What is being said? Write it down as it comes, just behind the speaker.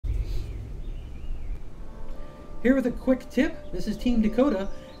Here with a quick tip, this is Team Dakota,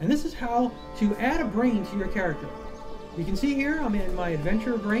 and this is how to add a brain to your character. You can see here, I'm in my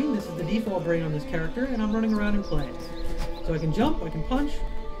adventure brain. This is the default brain on this character, and I'm running around and playing. So I can jump, I can punch.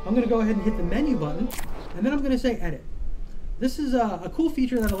 I'm going to go ahead and hit the menu button, and then I'm going to say edit. This is a cool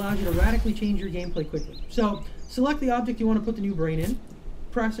feature that allows you to radically change your gameplay quickly. So select the object you want to put the new brain in,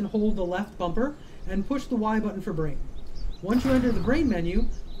 press and hold the left bumper, and push the Y button for brain. Once you enter the brain menu,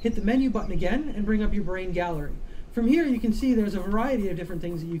 hit the menu button again and bring up your brain gallery. From here you can see there's a variety of different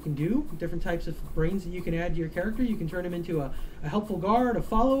things that you can do, different types of brains that you can add to your character. You can turn him into a helpful guard, a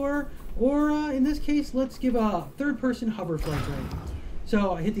follower, or in this case, let's give a third-person hoverfly brain.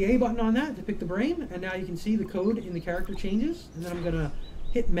 So I hit the A button on that to pick the brain, and now you can see the code in the character changes. And then I'm going to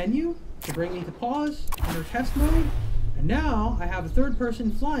hit menu to bring me to pause, enter test mode, and now I have a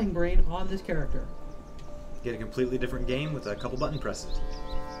third-person flying brain on this character. Get a completely different game with a couple button presses.